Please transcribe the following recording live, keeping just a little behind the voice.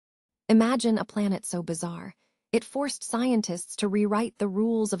Imagine a planet so bizarre, it forced scientists to rewrite the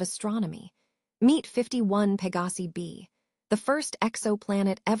rules of astronomy. Meet 51 Pegasi b, the first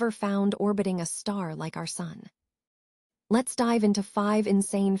exoplanet ever found orbiting a star like our Sun. Let's dive into 5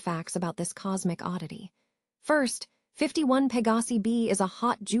 insane facts about this cosmic oddity. First, 51 Pegasi b is a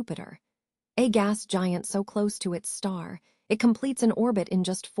hot Jupiter, a gas giant so close to its star, it completes an orbit in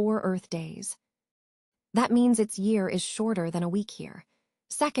just 4 Earth days. That means its year is shorter than a week here.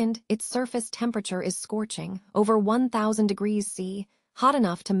 Second, its surface temperature is scorching, over 1,000 degrees C, hot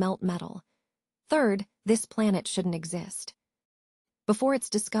enough to melt metal. Third, this planet shouldn't exist. Before its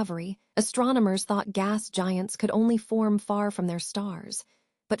discovery, astronomers thought gas giants could only form far from their stars,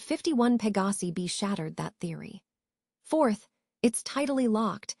 but 51 Pegasi b shattered that theory. Fourth, it's tidally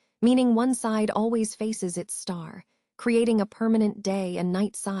locked, meaning one side always faces its star, creating a permanent day and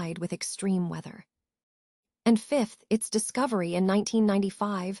night side with extreme weather. And fifth, its discovery in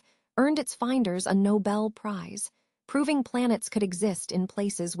 1995 earned its finders a Nobel Prize, proving planets could exist in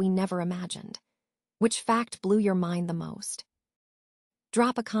places we never imagined. Which fact blew your mind the most?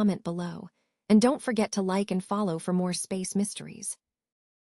 Drop a comment below, and don't forget to like and follow for more space mysteries.